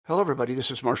Hello, everybody. This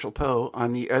is Marshall Poe.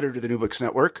 I'm the editor of the New Books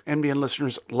Network. NBN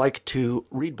listeners like to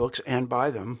read books and buy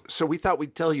them. So we thought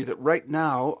we'd tell you that right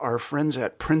now, our friends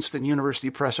at Princeton University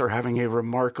Press are having a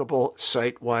remarkable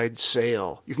site-wide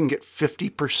sale. You can get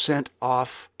 50%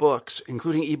 off books,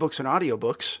 including ebooks and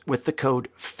audiobooks, with the code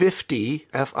 50,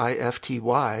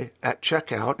 F-I-F-T-Y, at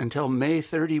checkout until May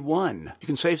 31. You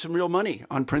can save some real money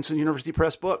on Princeton University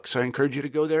Press books. I encourage you to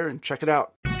go there and check it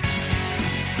out.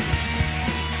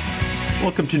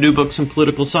 Welcome to New Books in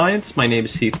Political Science. My name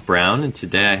is Heath Brown, and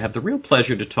today I have the real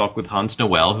pleasure to talk with Hans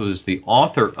Noel, who is the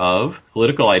author of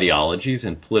Political Ideologies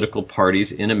and Political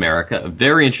Parties in America, a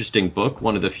very interesting book,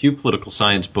 one of the few political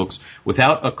science books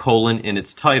without a colon in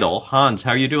its title. Hans,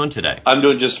 how are you doing today? I'm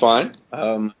doing just fine.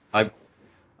 I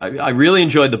really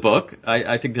enjoyed the book.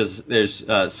 I think there's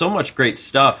so much great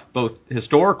stuff, both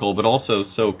historical but also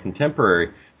so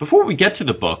contemporary. Before we get to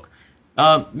the book,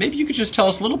 maybe you could just tell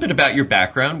us a little bit about your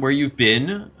background, where you've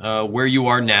been, where you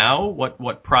are now,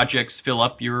 what projects fill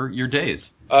up your days.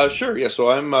 Sure. Yeah. So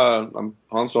I'm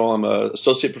Hans Noel. I'm an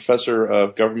associate professor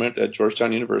of government at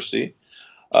Georgetown University.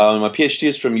 My PhD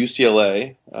is from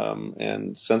UCLA,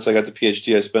 and since I got the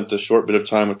PhD, I spent a short bit of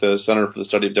time with the Center for the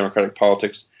Study of Democratic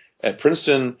Politics at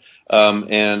Princeton,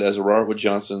 and as a Robert Wood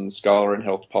Johnson Scholar in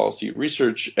Health Policy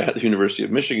Research at the University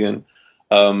of Michigan.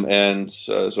 So I'm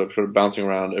sort of bouncing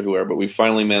around everywhere, but we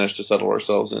finally managed to settle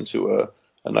ourselves into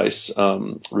a nice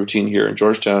routine here in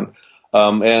Georgetown.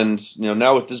 And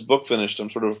now with this book finished, I'm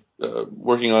sort of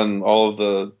working on all of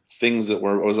the things that I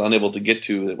was unable to get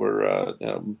to that were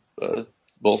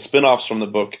both spin-offs from the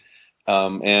book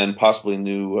and possibly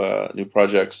new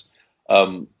projects.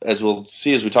 As we'll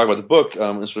see as we talk about the book,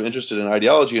 I'm sort of interested in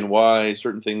ideology and why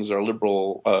certain things are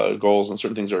liberal goals and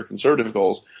certain things are conservative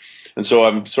goals. And so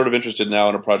I'm sort of interested now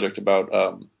in a project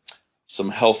about some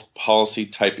health policy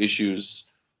type issues,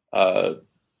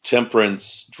 temperance,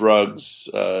 drugs,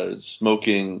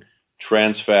 smoking,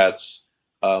 trans fats,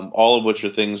 all of which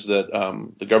are things that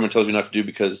the government tells you not to do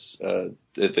because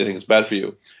they think it's bad for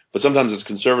you. But sometimes it's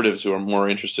conservatives who are more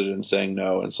interested in saying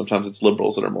no, and sometimes it's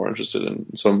liberals that are more interested in.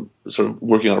 So I'm sort of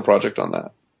working on a project on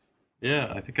that.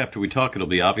 Yeah, I think after we talk, it'll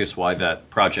be obvious why that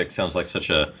project sounds like such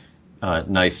a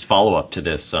nice follow-up to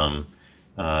this.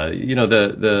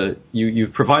 You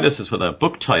provide us with a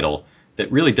book title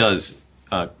that really does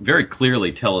very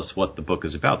clearly tell us what the book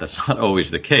is about. That's not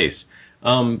always the case.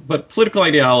 But political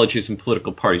ideologies and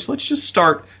political parties. Let's just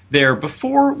start there.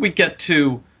 Before we get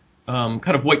to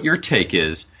kind of what your take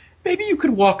is, maybe you could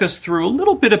walk us through a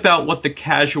little bit about what the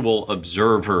casual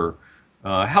observer,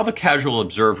 how the casual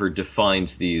observer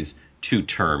defines these two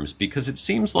terms, because it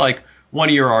seems like one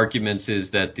of your arguments is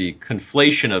that the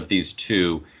conflation of these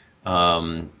two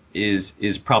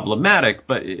is problematic,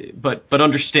 but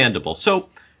understandable. So,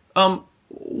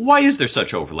 why is there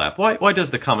such overlap? Why does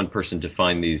the common person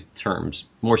define these terms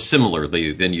more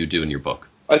similarly than you do in your book?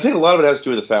 I think a lot of it has to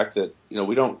do with the fact that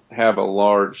we don't have a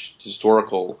large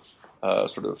historical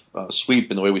sweep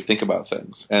in the way we think about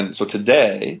things, and so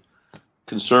today,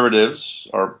 conservatives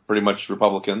are pretty much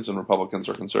Republicans, and Republicans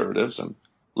are conservatives, and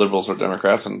liberals are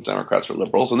Democrats, and Democrats are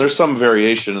liberals. And there's some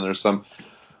variation, and there's some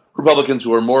Republicans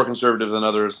who are more conservative than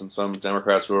others, and some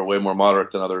Democrats who are way more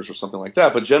moderate than others, or something like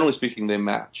that. But generally speaking, they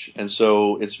match. And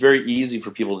so it's very easy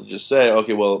for people to just say,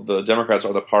 okay, well, the Democrats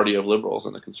are the party of liberals,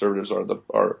 and the conservatives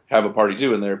have a party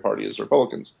too, and their party is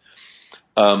Republicans.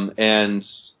 And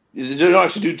you don't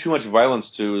have to do too much violence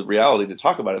to reality to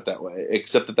talk about it that way,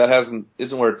 except that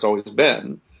isn't where it's always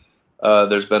been.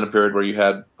 There's been a period where you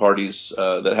had parties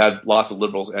that had lots of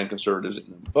liberals and conservatives in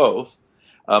them both.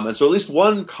 And so at least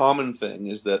one common thing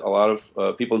is that a lot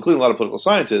of people, including a lot of political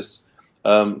scientists,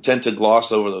 tend to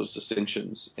gloss over those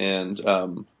distinctions. And,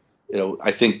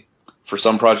 I think for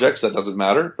some projects that doesn't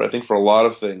matter, but I think for a lot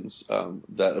of things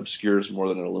that obscures more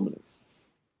than it illuminates.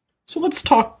 So let's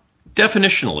talk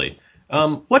definitionally.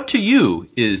 What to you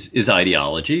is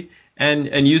ideology?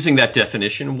 And using that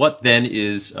definition, what then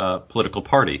is a political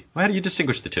party? How do you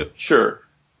distinguish the two? Sure.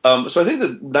 So I think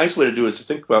the nice way to do it is to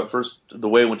think about first the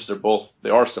way in which they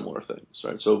are similar things,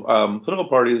 right? So political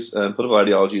parties and political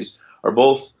ideologies are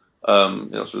both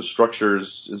sort of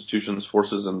structures, institutions,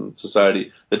 forces in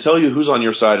society that tell you who's on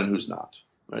your side and who's not,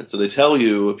 right? So they tell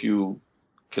you if you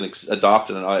can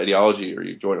adopt an ideology or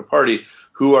you join a party,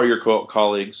 who are your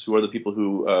colleagues, who are the people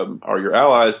who are your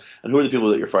allies, and who are the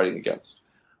people that you're fighting against.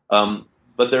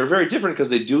 But they're very different because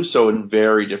they do so in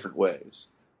very different ways.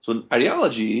 So an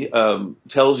ideology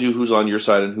tells you who's on your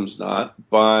side and who's not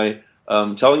by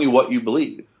telling you what you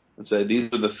believe and say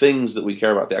these are the things that we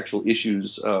care about, the actual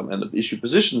issues and the issue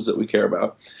positions that we care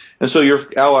about. And so your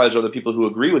allies are the people who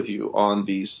agree with you on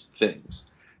these things.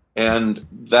 And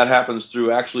that happens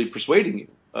through actually persuading you.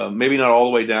 Maybe not all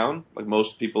the way down. Like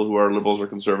most people who are liberals or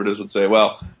conservatives would say,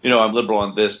 well, I'm liberal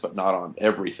on this, but not on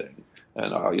everything.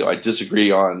 And, I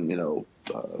disagree on,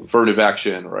 affirmative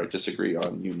action, or I disagree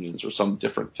on unions or some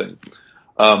different thing.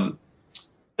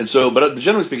 But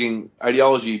generally speaking,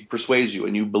 ideology persuades you,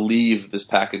 and you believe this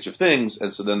package of things,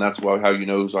 and so then that's how you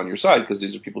know who's on your side, because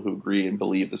these are people who agree and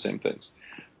believe the same things.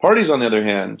 Parties, on the other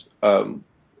hand,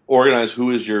 organize who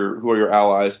are your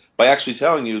allies by actually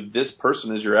telling you this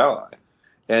person is your ally,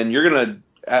 and you're going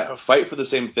to fight for the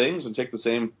same things and take the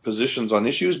same positions on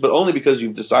issues, but only because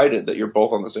you've decided that you're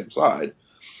both on the same side.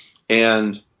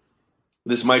 And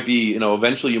this might be,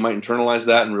 eventually you might internalize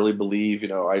that and really believe,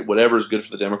 whatever is good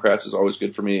for the Democrats is always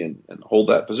good for me, and hold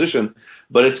that position.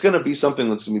 But it's going to be something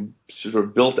that's going to be sort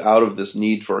of built out of this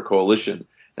need for a coalition.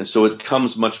 And so it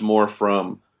comes much more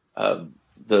from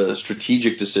the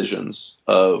strategic decisions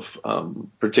of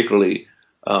particularly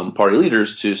party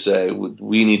leaders to say,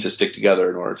 we need to stick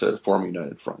together in order to form a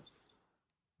united front.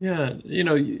 Yeah,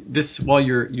 while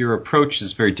your approach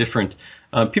is very different,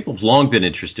 people have long been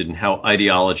interested in how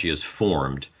ideology is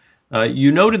formed.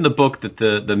 You note in the book that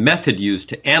the method used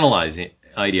to analyze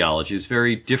ideology is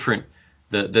very different.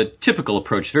 The typical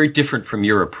approach is very different from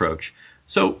your approach.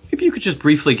 So if you could just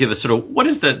briefly give us sort of what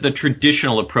is the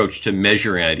traditional approach to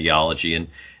measuring ideology,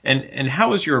 and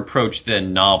how is your approach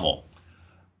then novel?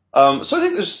 So I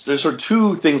think there's sort of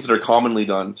two things that are commonly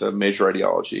done to measure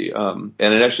ideology, and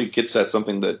it actually gets at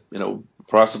something that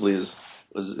possibly is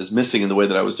missing in the way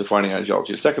that I was defining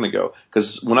ideology a second ago.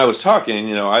 Because when I was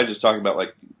talking, I just talking about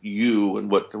like you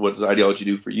and what does ideology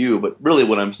do for you, but really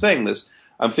when I'm saying this,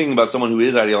 I'm thinking about someone who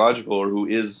is ideological or who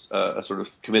is a sort of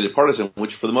committed partisan,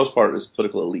 which for the most part is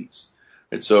political elites.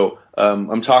 And so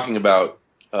I'm talking about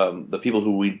the people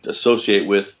who we associate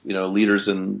with, leaders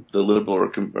in the liberal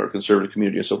or conservative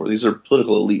community and so forth. These are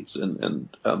political elites, and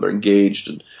they're engaged,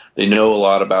 and they know a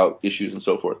lot about issues and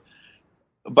so forth.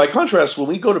 By contrast, when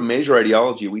we go to measure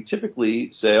ideology, we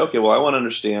typically say, okay, well, I want to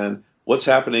understand what's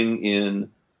happening in,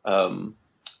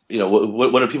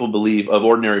 what do people believe of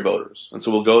ordinary voters? And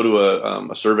so we'll go to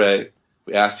a survey.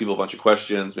 We ask people a bunch of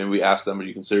questions. Maybe we ask them, do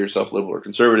you consider yourself liberal or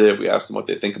conservative? We ask them what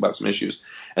they think about some issues.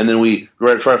 And then we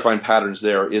try to find patterns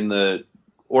there in the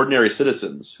ordinary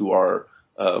citizens who are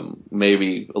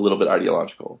maybe a little bit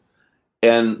ideological.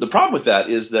 And the problem with that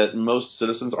is that most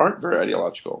citizens aren't very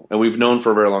ideological. And we've known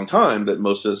for a very long time that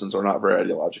most citizens are not very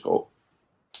ideological.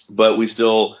 But we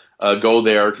still go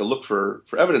there to look for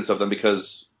evidence of them,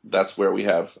 because that's where we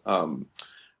have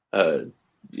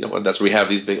that's where we have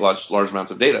these big, large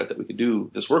amounts of data that we could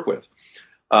do this work with.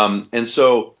 And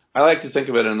so I like to think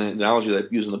of it, in the analogy that I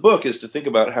use in the book, is to think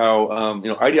about how,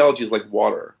 ideology is like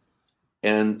water.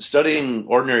 And studying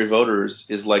ordinary voters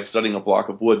is like studying a block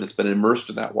of wood that's been immersed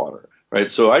in that water,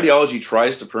 right? So ideology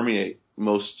tries to permeate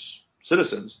most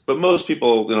citizens, but most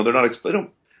people, most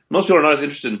people are not as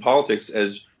interested in politics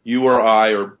as you or I,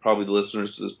 or probably the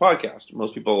listeners to this podcast.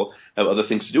 Most people have other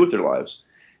things to do with their lives.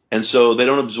 And so they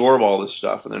don't absorb all this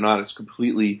stuff, and they're not as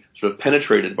completely sort of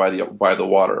penetrated by the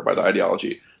water, by the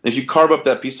ideology. And if you carve up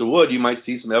that piece of wood, you might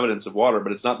see some evidence of water,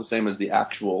 but it's not the same as the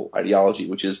actual ideology,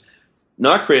 which is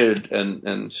not created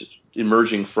and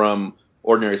emerging from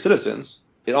ordinary citizens.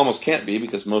 It almost can't be,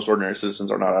 because most ordinary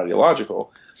citizens are not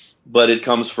ideological, but it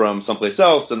comes from someplace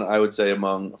else, and I would say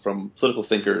from political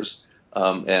thinkers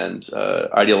and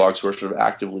ideologues who are sort of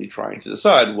actively trying to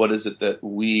decide what is it that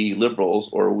we liberals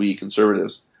or we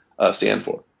conservatives stand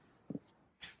for.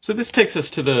 So this takes us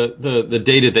to the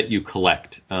data that you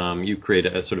collect. You create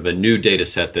a sort of a new data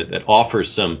set that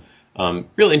offers some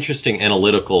real interesting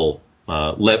analytical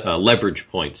leverage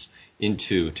points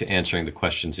to answering the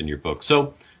questions in your book.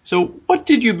 So what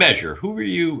did you measure? Who were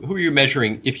you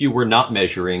measuring if you were not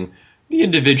measuring the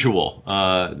individual,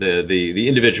 the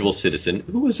individual citizen?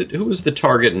 Who was it? Who was the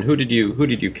target, and who did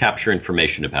you capture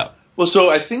information about? Well, so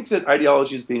I think that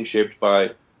ideology is being shaped by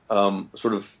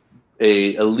sort of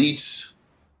a elite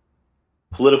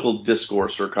political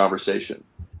discourse or conversation,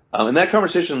 and that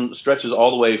conversation stretches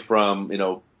all the way from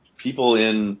people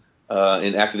in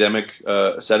academic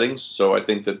settings. So I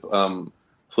think that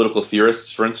political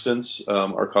theorists, for instance,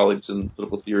 our colleagues in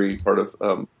political theory part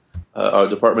of our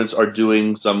departments are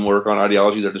doing some work on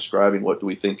ideology. They're describing what do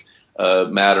we think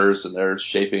matters, and they're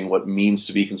shaping what it means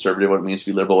to be conservative, what it means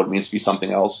to be liberal, what it means to be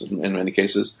something else in many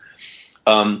cases.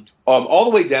 All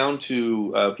the way down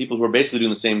to people who are basically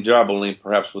doing the same job, only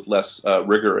perhaps with less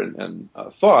rigor and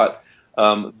thought,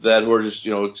 that who are just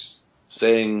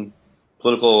saying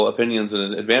political opinions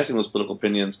and advancing those political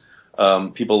opinions.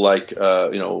 People like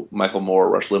Michael Moore,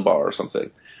 Rush Limbaugh, or something.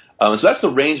 So that's the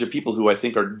range of people who I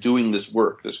think are doing this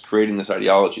work, that's creating this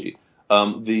ideology.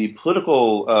 The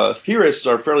political theorists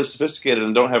are fairly sophisticated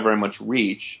and don't have very much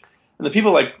reach. And the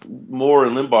people like Moore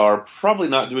and Limbaugh are probably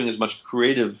not doing as much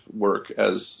creative work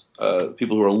as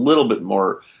people who are a little bit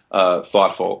more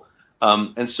thoughtful.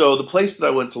 And so the place that I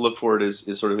went to look for it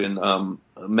is sort of in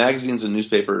magazines and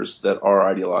newspapers that are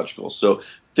ideological. So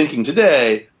thinking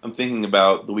today, I'm thinking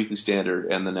about the Weekly Standard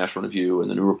and the National Review and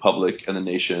the New Republic and the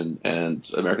Nation and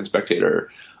American Spectator,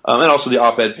 and also the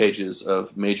op-ed pages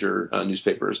of major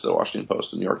newspapers, the Washington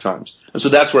Post and the New York Times. And so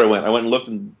that's where I went. I went and looked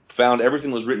and found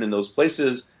everything was written in those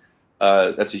places.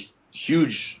 That's a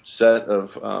huge set of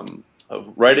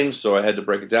writings, so I had to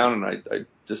break it down, and I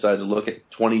decided to look at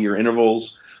 20-year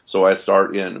intervals. So I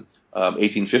start in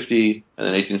 1850, and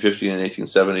then 1850 and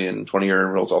 1870, and 20-year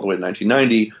intervals all the way to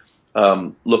 1990.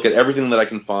 Look at everything that I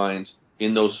can find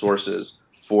in those sources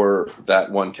for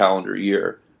that one calendar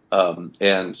year.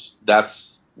 And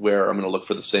that's where I'm going to look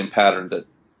for the same pattern that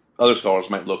other scholars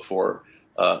might look for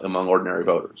among ordinary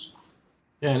voters.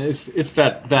 Yeah, and it's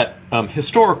that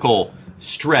historical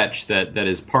stretch that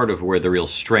is part of where the real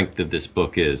strength of this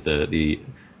book is, the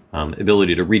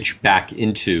ability to reach back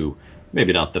into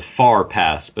maybe not the far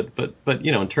past, but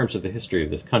in terms of the history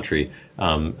of this country,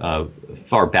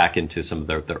 far back into some of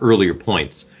the earlier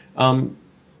points. And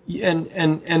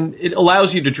it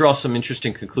allows you to draw some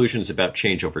interesting conclusions about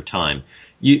change over time.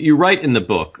 You write in the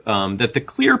book that the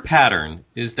clear pattern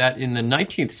is that in the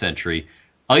 19th century,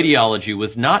 ideology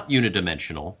was not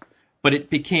unidimensional, but it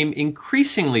became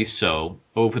increasingly so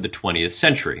over the 20th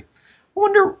century. I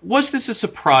wonder, was this a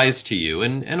surprise to you,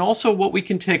 and also what we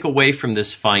can take away from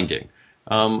this finding?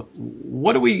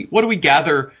 What do we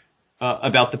gather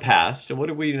about the past, and what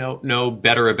do we know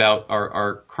better about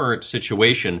our current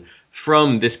situation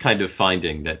from this kind of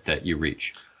finding that you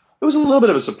reach? It was a little bit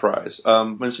of a surprise.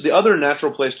 And so the other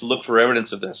natural place to look for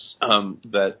evidence of this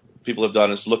that people have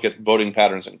done is to look at voting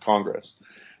patterns in Congress.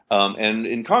 And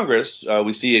in Congress,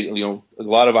 we see a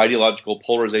lot of ideological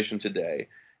polarization today,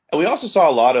 and we also saw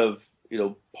a lot of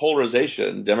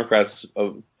polarization, Democrats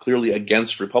clearly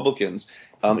against Republicans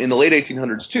in the late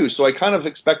 1800s too. So I kind of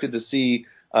expected to see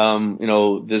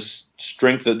this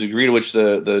strength, the degree to which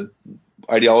the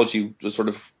ideology was sort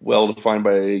of well defined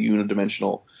by a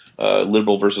unidimensional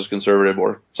liberal versus conservative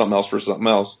or something else versus something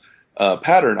else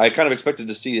pattern. I kind of expected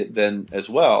to see it then as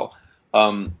well.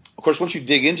 Of course, once you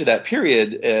dig into that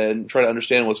period and try to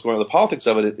understand what's going on with the politics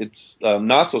of it, it's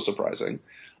not so surprising.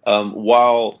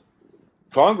 While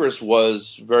Congress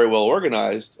was very well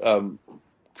organized,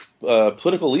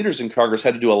 political leaders in Congress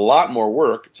had to do a lot more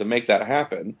work to make that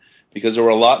happen because there were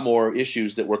a lot more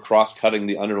issues that were cross-cutting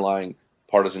the underlying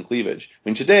partisan cleavage. I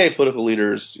mean, today, political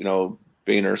leaders,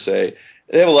 Boehner say,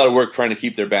 they have a lot of work trying to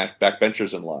keep their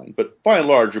backbenchers in line. But by and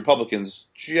large, Republicans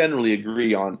generally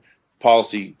agree on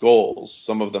policy goals.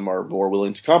 Some of them are more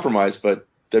willing to compromise, but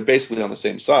they're basically on the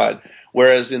same side.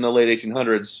 Whereas in the late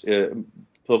 1800s,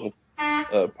 political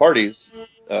parties,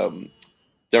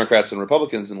 Democrats and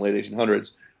Republicans in the late 1800s,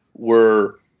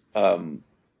 were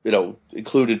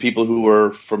included people who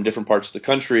were from different parts of the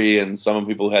country, and some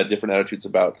people had different attitudes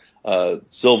about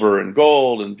silver and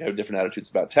gold, and had different attitudes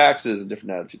about taxes, and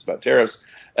different attitudes about tariffs.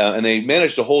 And they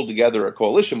managed to hold together a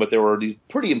coalition, but there were these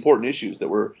pretty important issues that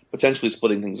were potentially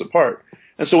splitting things apart.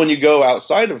 And so when you go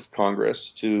outside of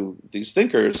Congress to these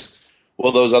thinkers,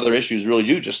 well, those other issues really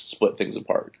do just split things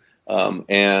apart.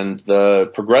 And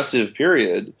the progressive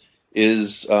period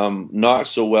is not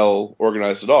so well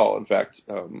organized at all. In fact,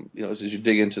 as you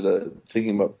dig into the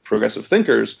thinking about progressive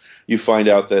thinkers, you find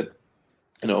out that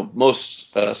most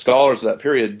scholars of that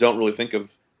period don't really think of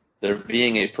there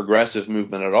being a progressive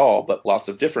movement at all, but lots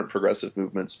of different progressive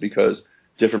movements because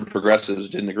different progressives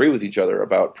didn't agree with each other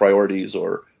about priorities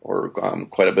or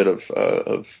quite a bit of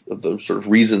the sort of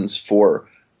reasons for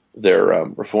their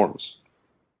reforms.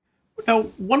 Now,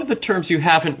 one of the terms you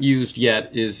haven't used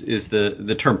yet is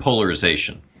the term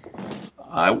polarization.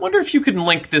 I wonder if you can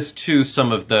link this to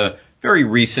some of the very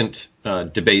recent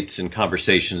debates and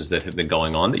conversations that have been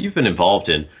going on that you've been involved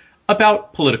in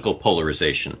about political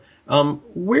polarization.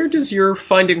 Where does your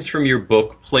findings from your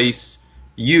book place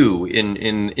you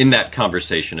in that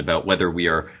conversation about whether we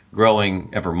are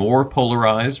growing ever more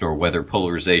polarized or whether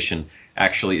polarization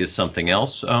actually is something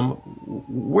else?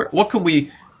 What can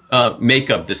we make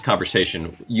of this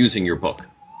conversation using your book?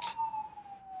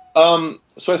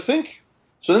 So I think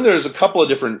there's a couple of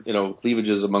different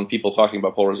cleavages among people talking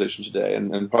about polarization today,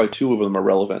 and probably two of them are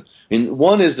relevant. I mean,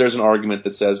 one is there's an argument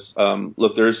that says,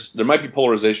 look, there might be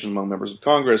polarization among members of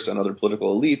Congress and other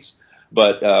political elites,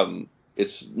 but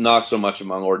It's not so much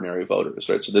among ordinary voters,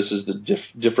 right? So this is the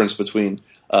difference between,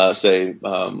 say,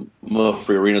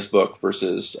 Fiorina's book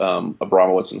versus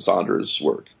Abramowitz and Saunders'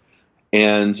 work.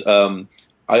 And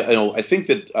I think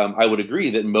that I would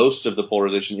agree that most of the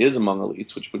polarization is among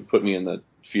elites, which would put me in the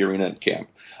Fiorina camp.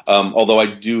 Although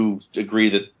I do agree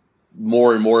that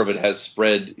more and more of it has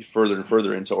spread further and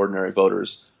further into ordinary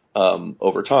voters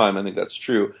over time. I think that's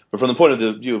true. But from the point of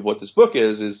the view of what this book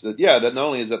is that, that not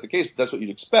only is that the case, but that's what you'd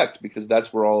expect, because that's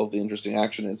where all of the interesting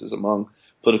action is among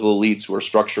political elites who are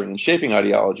structuring and shaping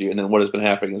ideology. And then what has been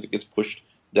happening is it gets pushed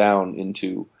down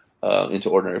into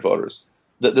ordinary voters.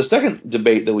 The second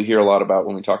debate that we hear a lot about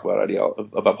when we talk about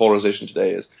about polarization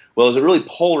today is, well, is it really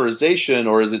polarization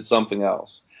or is it something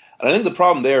else? And I think the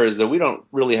problem there is that we don't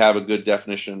really have a good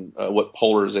definition what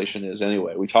polarization is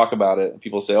anyway. We talk about it, and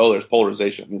people say, oh, there's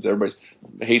polarization. It means everybody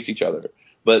hates each other.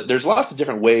 But there's lots of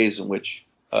different ways in which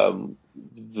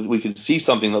we can see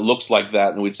something that looks like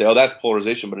that, and we'd say, oh, that's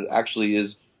polarization, but it actually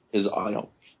is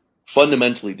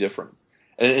fundamentally different.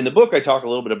 And in the book, I talk a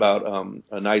little bit about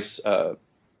a nice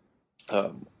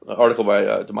article by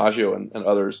DiMaggio and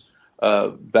others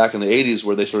back in the 80s,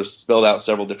 where they sort of spelled out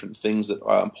several different things that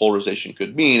polarization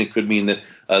could mean. It could mean that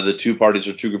the two parties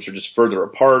or two groups are just further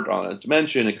apart on a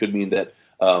dimension. It could mean that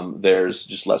there's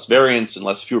just less variance and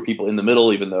fewer people in the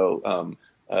middle, even though,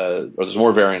 or there's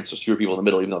more variance, there's fewer people in the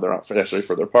middle, even though they're not necessarily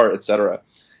further apart, et cetera.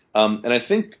 And I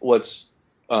think what's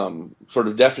sort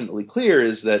of definitely clear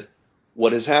is that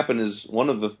what has happened is one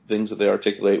of the things that they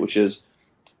articulate, which is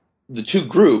the two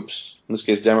groups, in this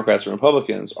case Democrats and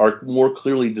Republicans, are more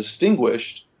clearly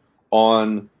distinguished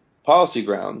on policy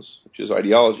grounds, which is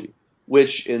ideology,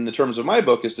 which in the terms of my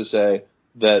book is to say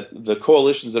that the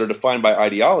coalitions that are defined by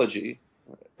ideology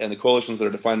and the coalitions that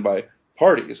are defined by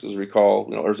parties, as we recall,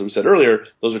 or as we said earlier,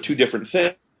 those are two different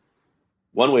things.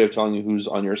 One way of telling you who's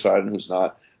on your side and who's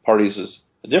not. Parties is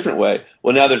a different way.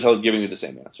 Well, now they're giving you the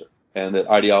same answer. And that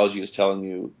ideology is telling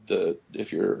you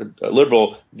if you're a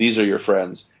liberal, these are your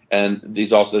friends. And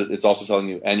it's also telling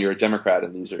you, and you're a Democrat,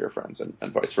 and these are your friends,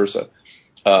 and vice versa.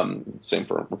 Same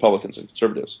for Republicans and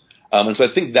conservatives. And so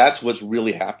I think that's what's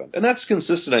really happened. And that's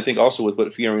consistent, I think, also with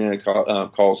what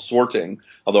Fiorina calls sorting,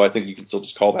 although I think you can still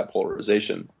just call that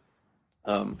polarization.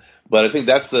 But I think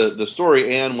that's the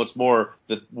story, and what's more,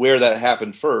 where that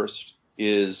happened first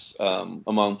is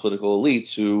among political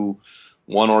elites who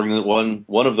one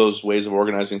of those ways of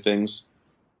organizing things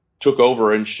took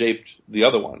over and shaped the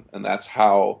other one, and that's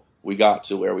how we got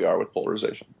to where we are with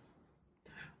polarization. I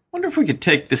wonder if we could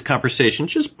take this conversation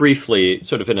just briefly,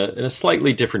 sort of in a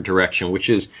slightly different direction, which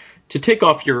is to take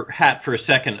off your hat for a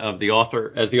second as the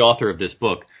author of this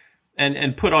book,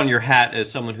 and put on your hat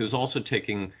as someone who's also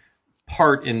taking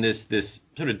part in this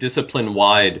sort of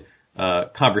discipline-wide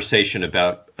conversation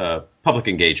about public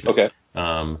engagement. Okay.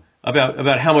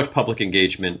 About how much public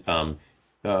engagement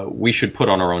we should put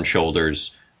on our own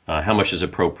shoulders. How much is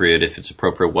appropriate, if it's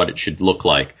appropriate, what it should look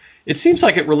like. It seems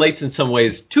like it relates in some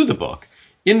ways to the book,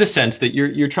 in the sense that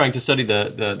you're trying to study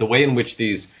the way in which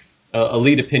these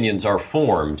elite opinions are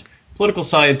formed. Political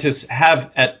scientists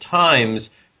have at times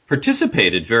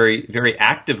participated very, very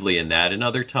actively in that, and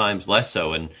other times less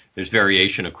so, and there's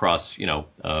variation across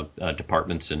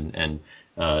departments and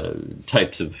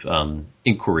types of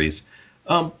inquiries.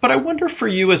 But I wonder for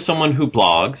you, as someone who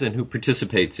blogs and who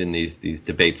participates in these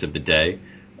debates of the day,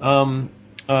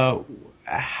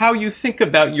 how you think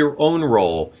about your own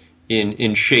role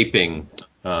in shaping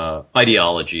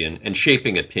ideology and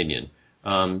shaping opinion.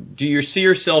 Do you see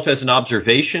yourself as an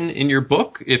observation in your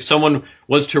book, if someone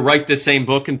was to write the same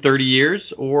book in 30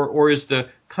 years, or is the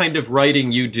kind of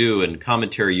writing you do and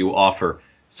commentary you offer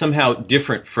somehow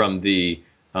different from the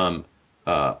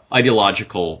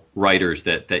ideological writers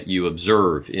that you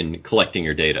observe in collecting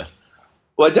your data?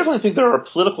 Well, I definitely think there are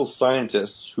political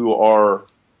scientists who are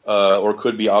or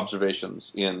could be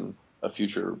observations in a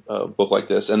future book like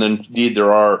this. And then, indeed,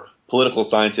 there are political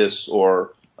scientists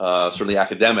or certainly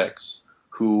academics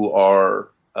who are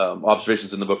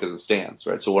observations in the book as it stands,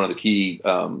 right? So one of the key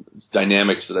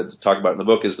dynamics that I talk about in the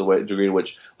book is the degree to which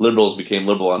liberals became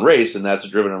liberal on race, and that's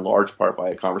driven in large part by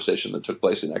a conversation that took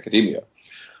place in academia.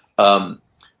 So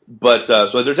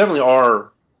there definitely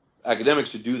are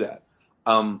academics who do that.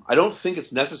 I don't think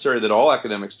it's necessary that all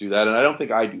academics do that, and I don't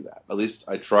think I do that. At least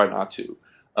I try not to.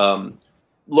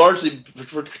 Largely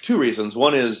for two reasons.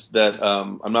 One is that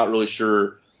I'm not really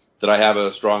sure that I have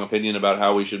a strong opinion about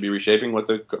how we should be reshaping what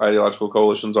the ideological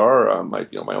coalitions are. My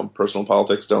own personal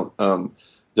politics don't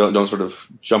sort of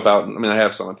jump out. I mean, I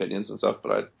have some opinions and stuff,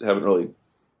 but I haven't really.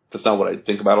 That's not what I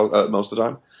think about most of the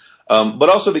time. But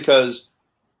also because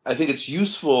I think it's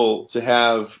useful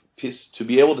to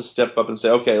be able to step up and say,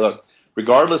 okay, look,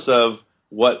 regardless of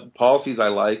what policies I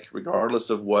like, regardless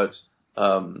of what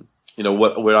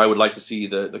what I would like to see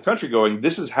the country going,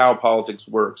 this is how politics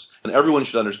works, and everyone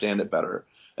should understand it better.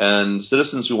 And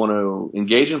citizens who want to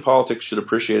engage in politics should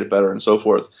appreciate it better, and so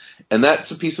forth. And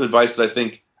that's a piece of advice that I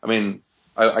think,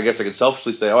 I guess I could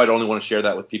selfishly say, I'd only want to share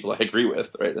that with people I agree with,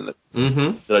 right? And that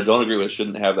I don't agree with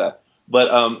shouldn't have that.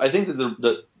 But I think that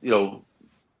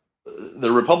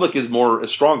the republic is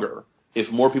stronger if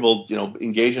more people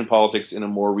engage in politics in a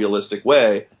more realistic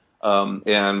way.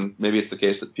 And maybe it's the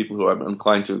case that people who I'm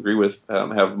inclined to agree with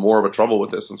have more of a trouble with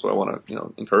this, and so I want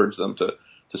to encourage them to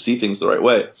see things the right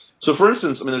way. So, for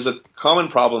instance, there's a common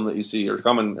problem that you see, or a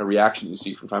common reaction you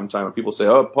see from time to time, when people say,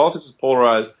 "Oh, politics is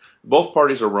polarized. Both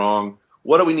parties are wrong.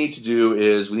 What we need to do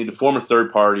is we need to form a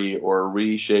third party or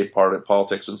reshape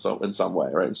politics in some way,"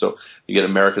 right? And so you get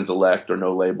Americans Elect or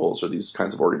No Labels or these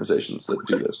kinds of organizations that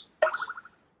do this.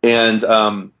 And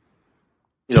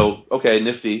okay,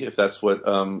 nifty if that's what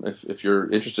if you're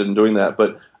interested in doing that,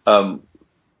 but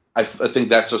I think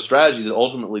that's a strategy that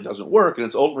ultimately doesn't work, and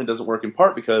it ultimately doesn't work in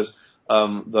part because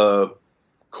the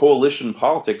coalition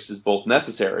politics is both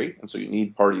necessary, and so you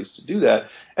need parties to do that,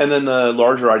 and then the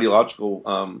larger ideological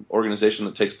organization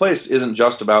that takes place isn't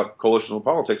just about coalitional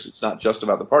politics. It's not just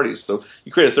about the parties. So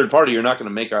you create a third party, you're not going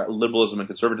to make liberalism and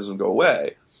conservatism go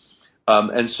away.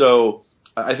 And so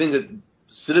I think that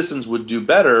citizens would do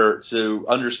better to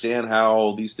understand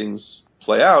how these things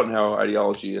play out and how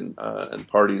ideology and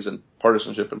parties and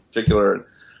partisanship in particular and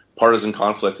partisan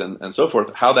conflict and so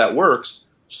forth, how that works,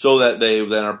 so that they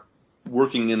then are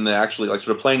working in the actually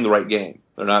sort of playing the right game.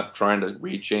 They're not trying to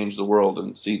rechange the world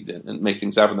and make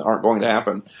things happen that aren't going to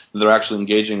happen. They're actually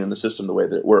engaging in the system the way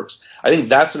that it works. I think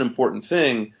that's an important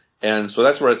thing, and so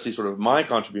that's where I see sort of my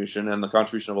contribution and the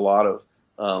contribution of a lot of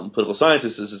political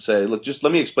scientists is to say, look, just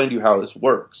let me explain to you how this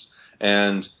works.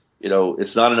 And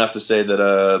it's not enough to say that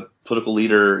a political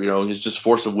leader, his just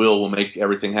force of will make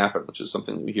everything happen, which is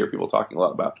something that we hear people talking a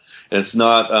lot about. And it's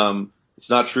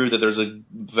not true that there's a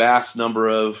vast number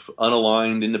of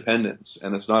unaligned independents,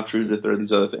 and it's not true that there are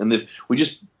these other things. And if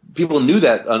people knew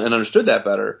that and understood that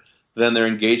better, then their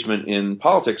engagement in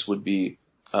politics would be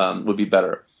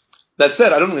better. That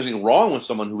said, I don't think there's anything wrong with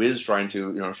someone who is trying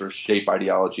to, sort of shape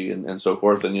ideology and so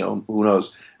forth. And, who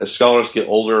knows, as scholars get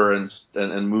older and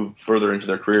move further into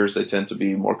their careers, they tend to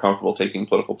be more comfortable taking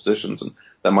political positions, and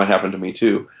that might happen to me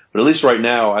too. But at least right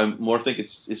now, I more think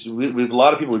we have a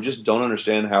lot of people who just don't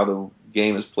understand how the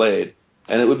game is played,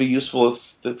 and it would be useful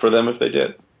for them if they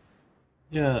did.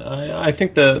 Yeah, I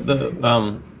think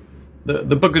the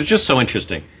book is just so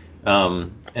interesting.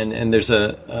 And there's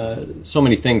so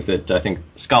many things that I think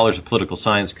scholars of political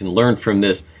science can learn from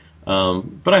this.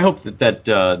 But I hope that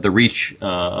the reach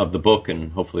of the book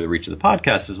and hopefully the reach of the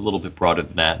podcast is a little bit broader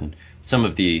than that, and some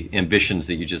of the ambitions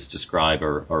that you just described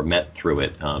are met through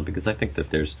it, because I think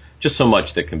that there's just so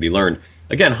much that can be learned.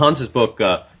 Again, Hans's book,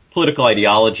 Political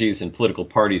Ideologies and Political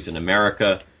Parties in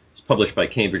America, is published by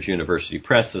Cambridge University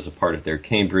Press as a part of their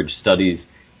Cambridge Studies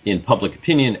in Public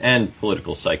Opinion and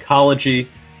Political Psychology.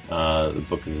 The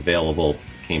book is available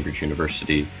at Cambridge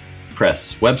University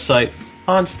Press website.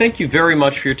 Hans, thank you very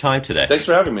much for your time today. Thanks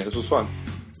for having me. This was fun.